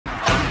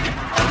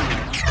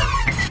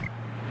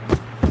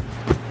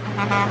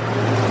All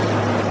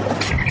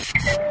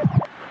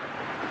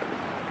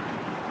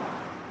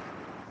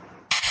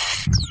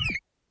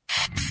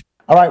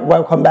right,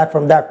 welcome back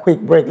from that quick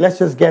break. Let's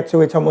just get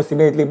to it almost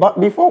immediately. But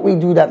before we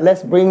do that,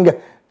 let's bring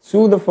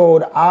to the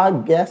fold our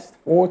guest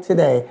for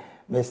today,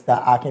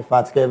 Mr. Akin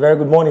Fatske. Very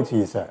good morning to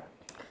you, sir.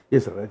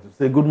 Yes, I'd like to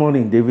say good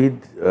morning, David.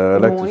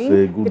 I'd like to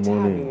say good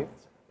morning,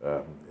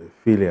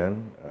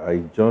 Philian. I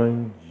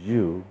joined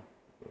you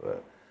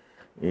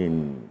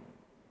in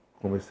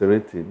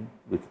commiserating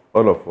with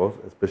all of us,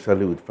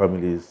 especially with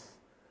families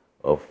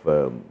of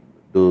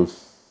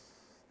those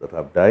that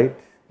have died,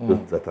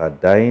 those that are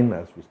dying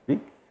as we speak.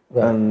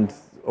 Right. And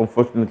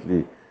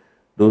unfortunately,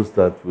 those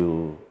that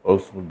will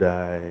also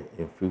die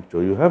in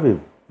future. You have a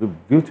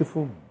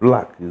beautiful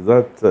black. Is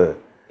that?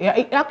 Yeah,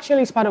 it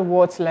actually is part of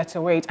what's letter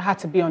away. It had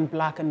to be on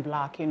black and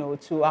black, you know,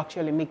 to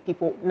actually make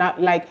people not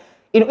like,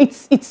 you know,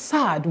 it's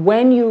sad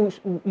when you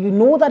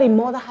know that a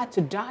mother had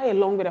to die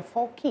along with her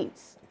 4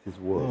 kids. It is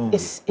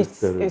worse.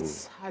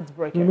 It's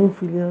heartbreaking. You know,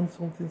 Philian,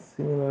 something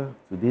similar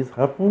to this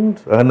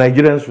happened.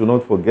 Nigerians should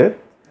not forget.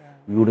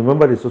 You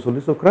remember the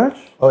Sosoliso crash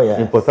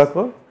in Port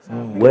Harcourt?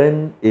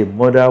 When a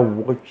mother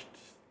watched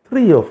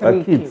 3 of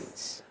her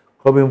kids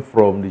coming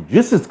from the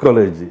Jesus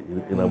College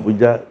in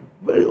Abuja,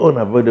 very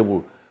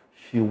unavoidable.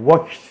 She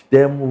watched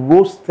them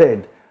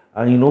roasted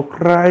and, you know,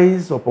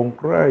 cries upon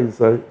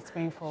cries. It's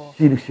painful.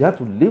 She had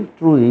to live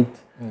through it.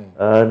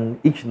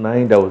 And each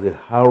night there was a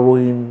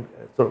harrowing.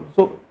 So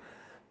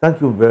thank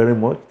you very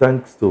much.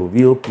 Thanks to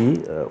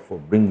VOP for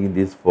bringing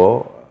this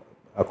for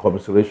a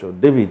commiseration.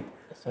 David,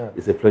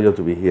 it's a pleasure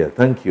to be here.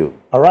 Thank you.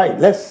 All right,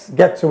 let's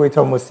get to it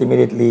almost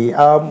immediately.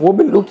 We'll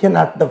be looking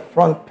at the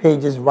front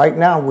pages right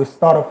now. We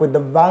start off with the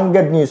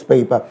Vanguard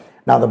newspaper.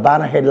 Now, the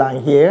banner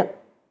headline here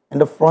in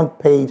the front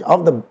page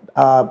of the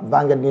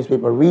Vanguard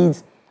newspaper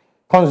reads,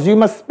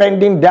 "Consumer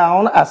spending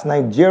down as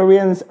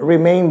Nigerians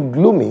remain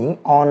gloomy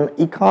on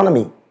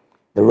economy."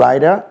 The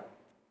writer,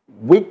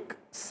 "Weak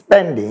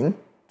spending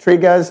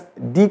triggers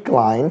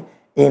decline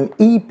in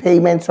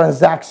e-payment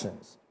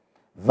transactions.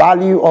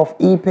 Value of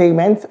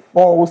e-payment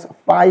falls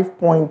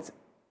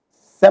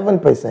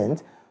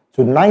 5.7%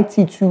 to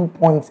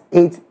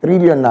 92.8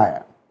 trillion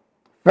naira.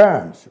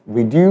 Firms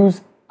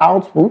reduce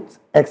output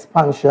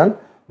expansion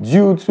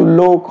due to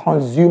low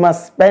consumer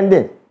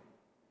spending."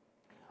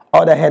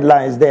 Other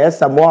headlines there: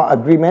 Samoa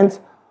agreement,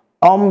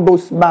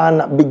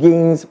 Ombudsman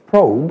begins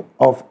probe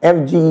of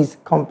FG's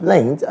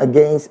complaint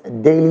against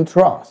Daily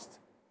Trust.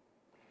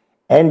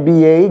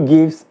 NBA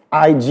gives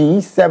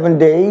IG 7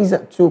 days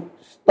to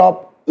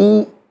stop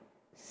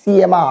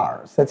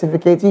ECMR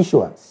certificate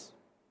issuance.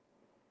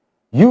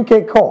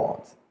 UK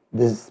court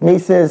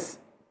dismisses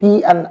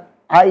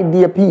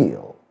P&ID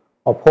appeal,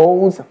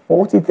 upholds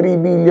 £43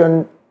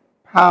 billion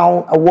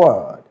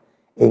award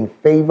in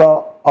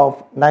favor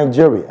of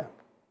Nigeria.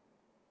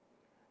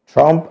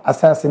 Trump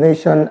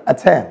assassination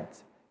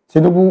attempt.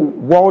 Tinubu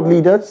world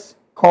leaders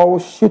call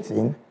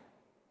shooting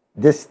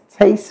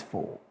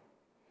distasteful.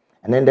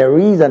 And then there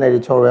is an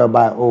editorial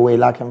by Owe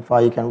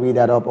Lakenfa. You can read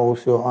that up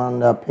also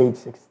on page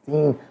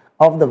 16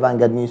 of the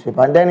Vanguard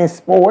newspaper. And then in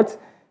sports,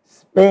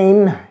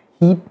 Spain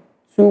heap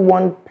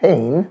 2-1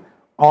 pain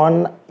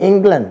on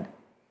England.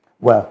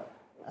 Well,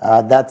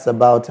 that's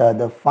about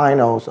the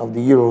finals of the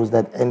Euros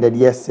that ended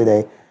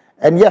yesterday.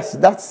 And yes,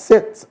 that's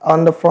it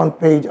on the front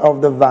page of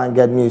the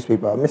Vanguard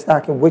newspaper. Mr.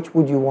 Akin, which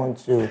would you want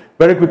to?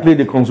 Very quickly,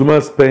 the consumer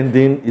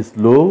spending is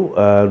low,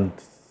 and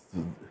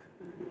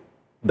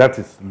that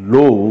is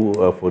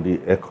low for the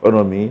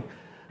economy.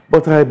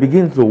 But I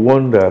begin to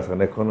wonder as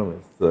an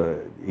economist,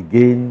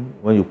 again,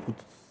 when you put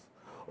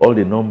all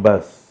the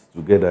numbers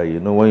together, you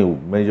know, when you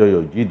measure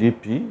your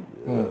GDP,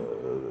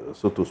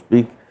 so to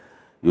speak,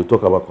 you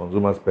talk about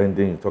consumer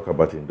spending, you talk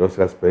about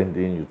industrial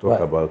spending, you talk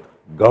about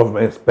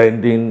government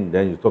spending,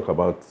 then you talk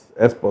about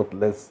export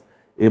less,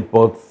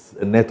 imports,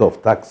 net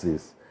of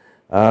taxes.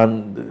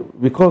 And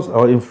because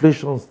our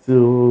inflation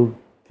still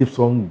keeps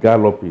on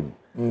galloping,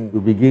 we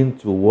begin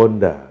to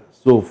wonder.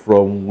 So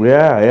from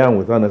where I am,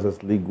 without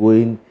necessarily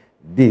going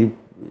deep,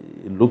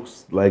 it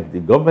looks like the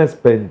government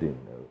spending,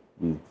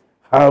 we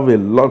have a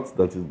lot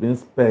that is being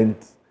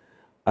spent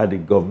at the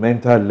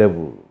governmental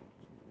level,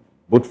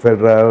 both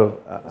federal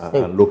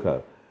and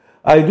local.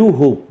 I do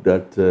hope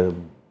that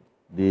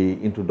the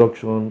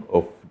introduction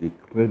of the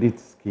credit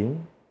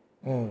scheme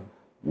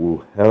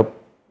will help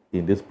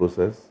in this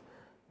process,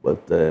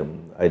 but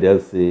I dare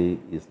say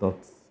it's not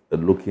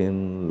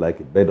looking like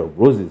a bed of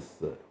roses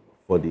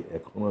for the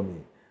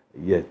economy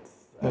yet.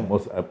 I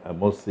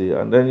must say.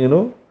 And then, you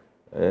know,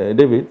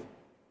 David,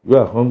 you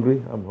are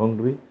hungry, I'm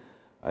hungry.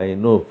 I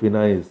know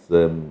Fina is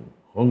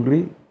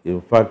hungry.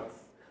 In fact,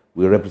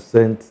 we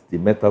represent the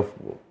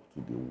metaphor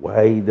to the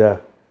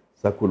wider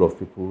circle of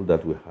people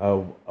that we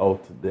have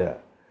out there.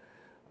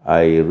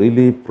 I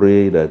really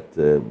pray that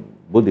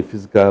both the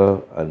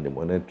physical and the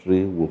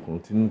monetary will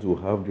continue to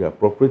have the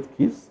appropriate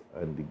keys,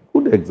 and the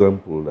good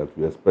example that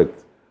we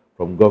expect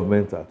from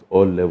government at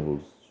all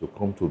levels should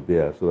come to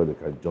bear so that they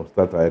can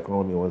jumpstart our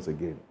economy once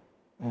again.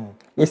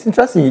 It's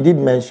interesting you did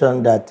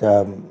mention that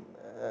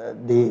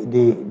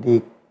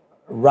the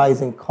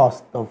rising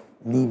cost of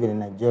living in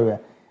Nigeria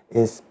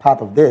is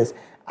part of this.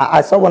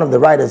 I saw one of the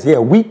writers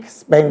here, weak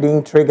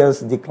spending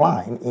triggers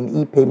decline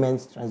in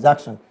e-payments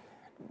transaction.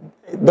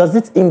 Does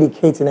it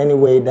indicate in any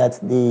way that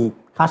the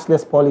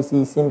cashless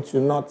policy seems to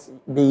not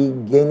be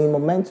gaining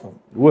momentum?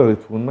 Well,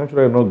 it will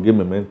naturally not gain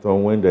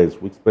momentum when there is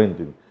weak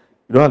spending.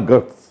 You don't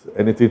got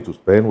anything to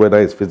spend, whether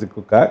it's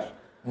physical cash,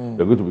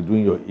 you're going to be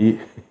doing your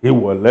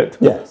e-wallet.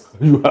 Yes.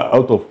 You are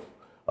out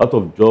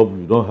of job,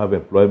 you don't have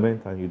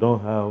employment, and you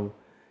don't have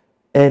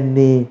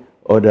any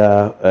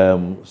other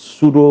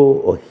pseudo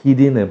or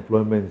hidden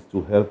employment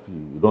to help you.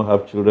 You don't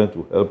have children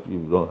to help you.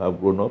 You don't have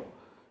grown-up.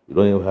 You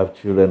don't even have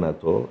children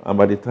at all. And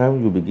by the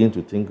time you begin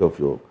to think of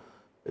your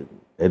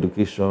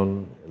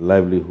education,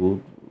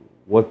 livelihood,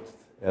 what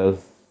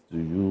else do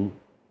you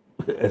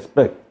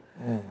expect?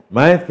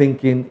 My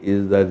thinking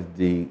is that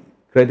the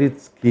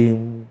credit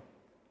scheme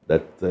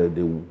that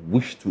they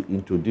wish to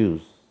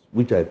introduce,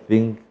 which I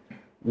think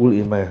will,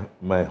 in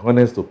my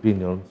honest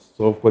opinion,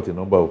 solve quite a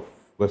number of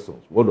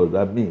questions. What does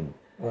that mean?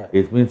 Right.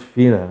 It means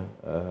FINA,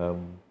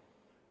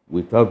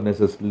 without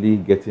necessarily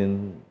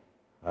getting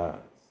a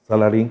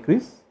salary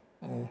increase,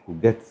 who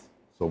gets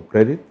some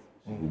credit,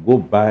 who go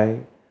buy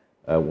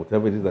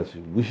whatever it is that she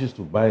wishes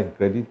to buy in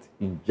credit,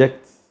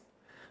 injects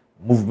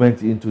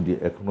movement into the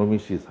economy,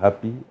 she's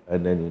happy,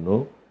 and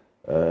then,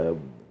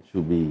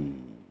 she'll be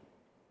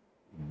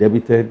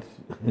debited,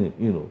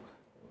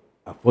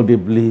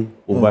 affordably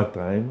over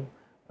time,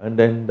 and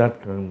then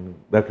that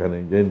can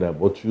engender.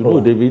 But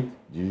David,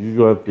 the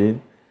usual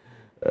thing,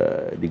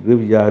 the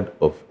graveyard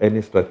of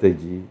any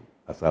strategy,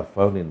 as I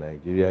found in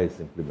Nigeria, is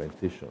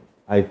implementation.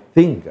 I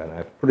think and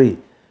I pray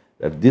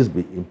that this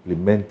be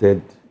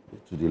implemented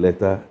to the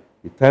letter.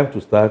 The time to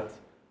start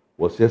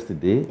was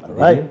yesterday. All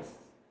right.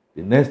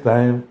 The next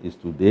time is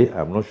today.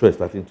 I'm not sure it's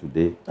starting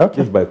today. Okay.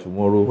 Just by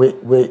tomorrow,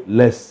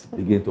 let's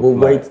begin to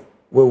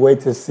We'll wait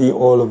to see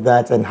all of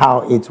that and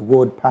how it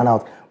would pan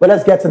out. But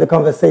let's get to the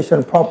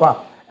conversation proper.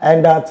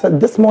 And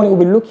this morning,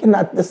 we'll be looking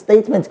at the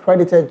statement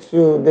credited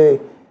to the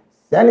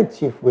Senate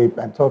Chief Whip.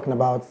 I'm talking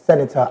about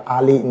Senator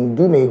Ali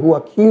Ndume, who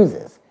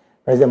accuses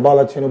President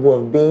Bola Tinubu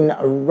of being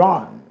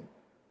run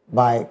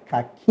by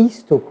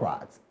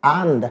kakistocrats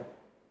and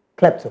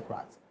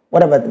kleptocrats.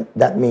 Whatever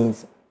that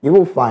means, you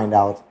will find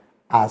out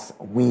as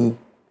we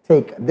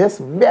take this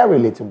very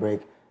little break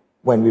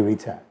when we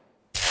return.